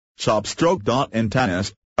Chop stroke. In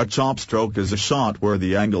tennis, a chop stroke is a shot where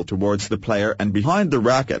the angle towards the player and behind the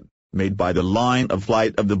racket, made by the line of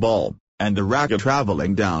flight of the ball, and the racket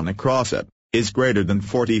traveling down across it, is greater than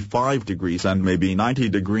 45 degrees and maybe 90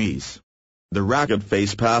 degrees. The racket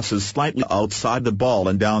face passes slightly outside the ball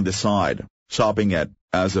and down the side, chopping it,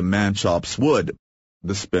 as a man chops wood.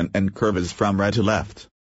 The spin and curve is from right to left.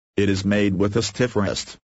 It is made with a stiff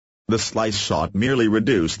wrist. The slice shot merely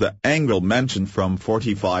reduces the angle mentioned from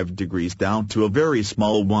 45 degrees down to a very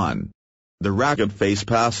small one. The racket face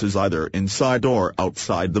passes either inside or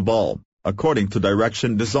outside the ball, according to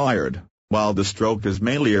direction desired, while the stroke is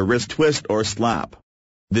mainly a wrist twist or slap.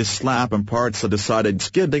 This slap imparts a decided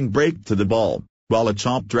skidding break to the ball, while a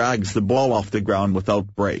chop drags the ball off the ground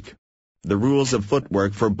without break. The rules of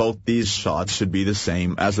footwork for both these shots should be the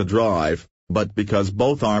same as a drive, but because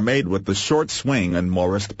both are made with the short swing and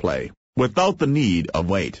more wrist play, without the need of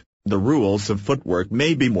weight, the rules of footwork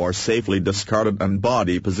may be more safely discarded and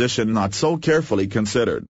body position not so carefully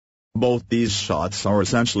considered. Both these shots are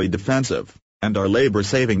essentially defensive, and are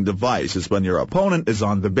labor-saving devices when your opponent is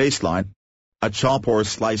on the baseline. A chop or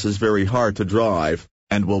slice is very hard to drive,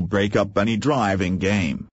 and will break up any driving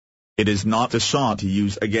game. It is not a shot to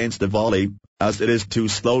use against a volley, as it is too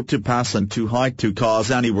slow to pass and too high to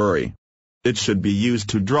cause any worry. It should be used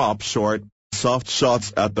to drop short, soft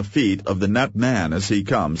shots at the feet of the net man as he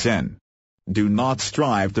comes in. Do not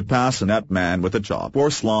strive to pass a net man with a chop or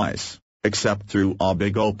slice, except through a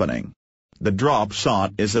big opening. The drop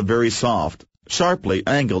shot is a very soft, sharply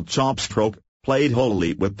angled chop stroke, played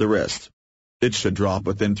wholly with the wrist. It should drop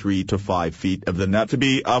within 3 to 5 feet of the net to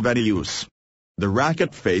be of any use. The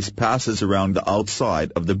racket face passes around the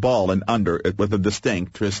outside of the ball and under it with a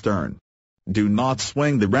distinct twist turn. Do not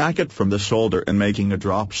swing the racket from the shoulder in making a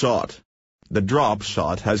drop shot. The drop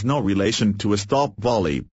shot has no relation to a stop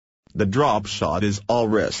volley. The drop shot is all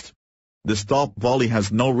wrist. The stop volley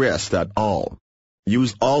has no wrist at all.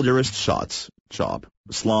 Use all your wrist shots, chop,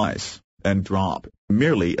 slice, and drop,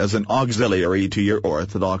 merely as an auxiliary to your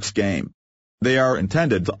orthodox game. They are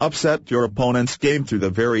intended to upset your opponent's game through the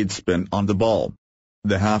varied spin on the ball.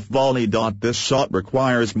 The half volley. This shot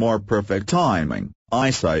requires more perfect timing,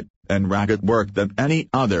 eyesight, and racket work than any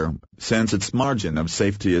other, since its margin of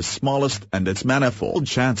safety is smallest and its manifold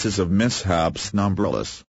chances of mishaps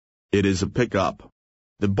numberless. It is a pick-up.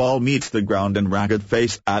 The ball meets the ground and racket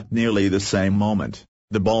face at nearly the same moment,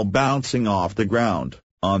 the ball bouncing off the ground,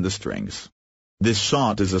 on the strings. This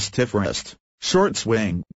shot is a stiff wrist, short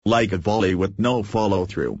swing, like a volley with no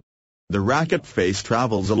follow-through. The racket face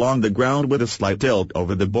travels along the ground with a slight tilt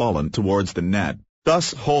over the ball and towards the net,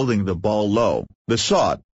 thus holding the ball low. The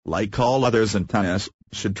shot, like all others in tennis,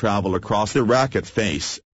 should travel across the racket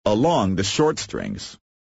face, along the short strings.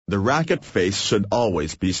 The racket face should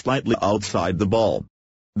always be slightly outside the ball.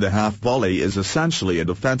 The half volley is essentially a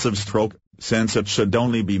defensive stroke, since it should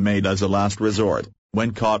only be made as a last resort,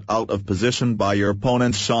 when caught out of position by your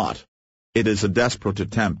opponent's shot. It is a desperate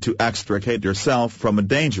attempt to extricate yourself from a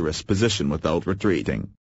dangerous position without retreating.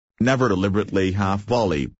 Never deliberately half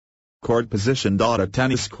volley. Court position. A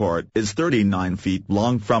tennis court is 39 feet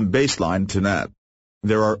long from baseline to net.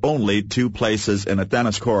 There are only 2 places in a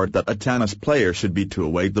tennis court that a tennis player should be to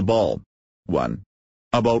await the ball. 1.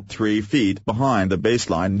 About 3 feet behind the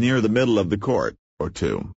baseline near the middle of the court, or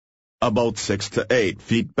 2. About 6 to 8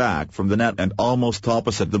 feet back from the net and almost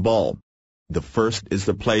opposite the ball. The first is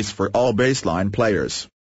the place for all baseline players.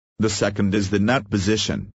 The second is the net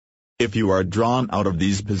position. If you are drawn out of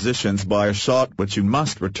these positions by a shot which you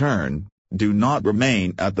must return, do not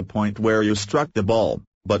remain at the point where you struck the ball,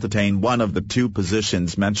 but attain one of the 2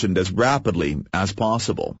 positions mentioned as rapidly as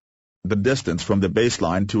possible. The distance from the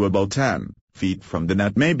baseline to about 10 feet from the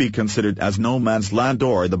net may be considered as no man's land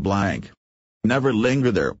or the blank. Never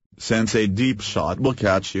linger there, since a deep shot will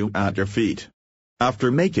catch you at your feet. After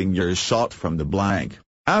making your shot from the blank,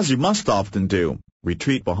 as you must often do,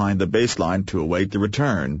 retreat behind the baseline to await the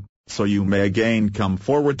return, so you may again come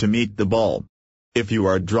forward to meet the ball. If you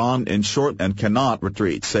are drawn in short and cannot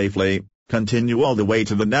retreat safely, continue all the way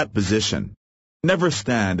to the net position. Never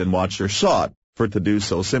stand and watch your shot, for to do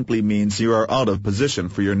so simply means you are out of position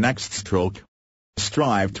for your next stroke.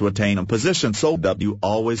 Strive to attain a position so that you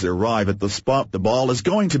always arrive at the spot the ball is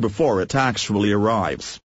going to before it actually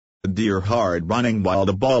arrives. Do hard running while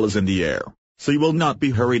the ball is in the air, so you will not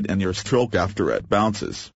be hurried in your stroke after it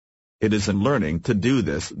bounces. It is in learning to do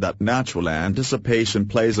this that natural anticipation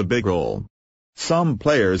plays a big role. Some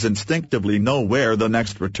players instinctively know where the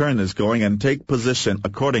next return is going and take position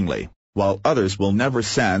accordingly, while others will never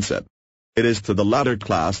sense it. It is to the latter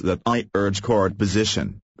class that I urge court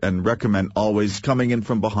position, and recommend always coming in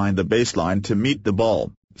from behind the baseline to meet the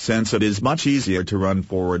ball, since it is much easier to run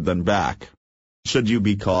forward than back. Should you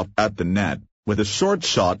be caught at the net with a short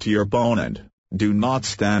shot to your opponent, do not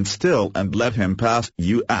stand still and let him pass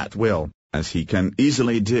you at will, as he can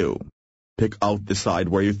easily do. Pick out the side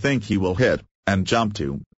where you think he will hit, and jump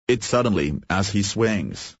to it suddenly as he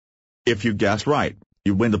swings. If you guess right,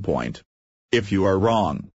 you win the point. If you are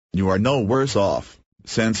wrong, you are no worse off,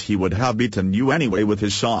 since he would have beaten you anyway with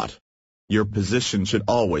his shot. Your position should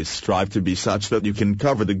always strive to be such that you can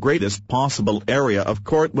cover the greatest possible area of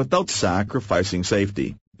court without sacrificing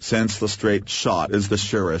safety, since the straight shot is the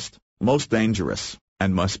surest, most dangerous,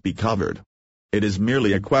 and must be covered. It is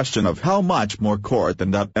merely a question of how much more court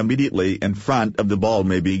than that immediately in front of the ball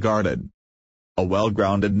may be guarded. A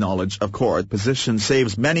well-grounded knowledge of court position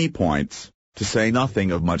saves many points, to say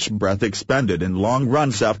nothing of much breath expended in long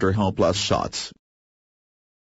runs after helpless shots.